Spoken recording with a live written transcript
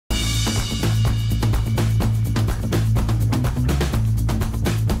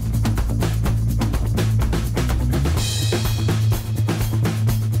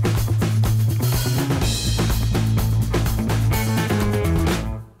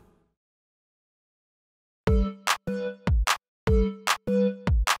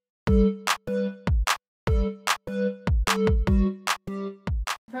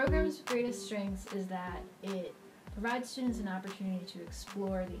greatest strengths is that it provides students an opportunity to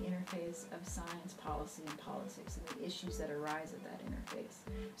explore the interface of science, policy, and politics and the issues that arise at that interface.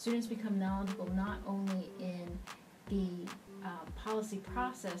 Students become knowledgeable not only in the policy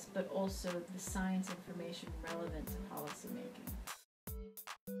process, but also the science information relevant to policymaking.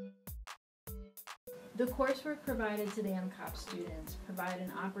 The coursework provided to the MCOP students provide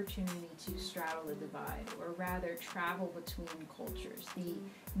an opportunity to straddle the divide, or rather travel between cultures, the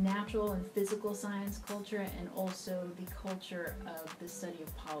natural and physical science culture and also the culture of the study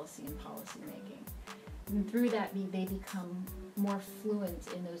of policy and policymaking. And through that, they become more fluent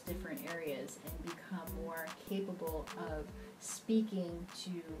in those different areas and become more capable of speaking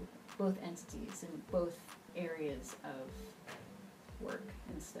to both entities in both areas of work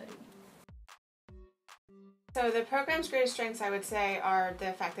and study. So the program's greatest strengths, I would say, are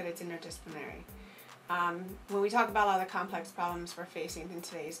the fact that it's interdisciplinary. When we talk about all the complex problems we're facing in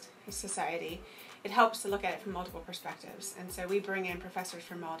today's society, it helps to look at it from multiple perspectives. And so we bring in professors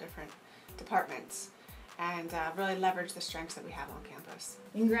from all different departments and really leverage the strengths that we have on campus.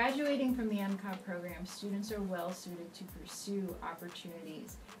 In graduating from the MCOP program, students are well suited to pursue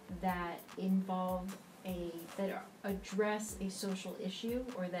opportunities that involve that address a social issue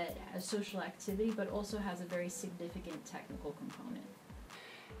or that a social activity, but also has a very significant technical component.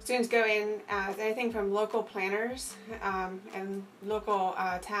 Students go in as anything from local planners and local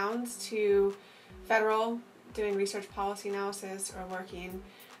towns to federal, doing research policy analysis, or working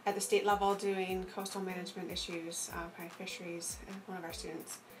at the state level doing coastal management issues, probably fisheries, one of our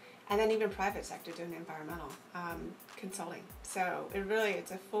students. And then even private sector doing environmental consulting. So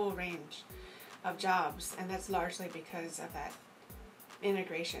it's a full range of jobs, and that's largely because of that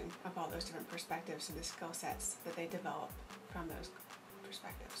integration of all those different perspectives and the skill sets that they develop from those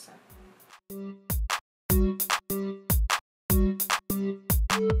perspectives. So.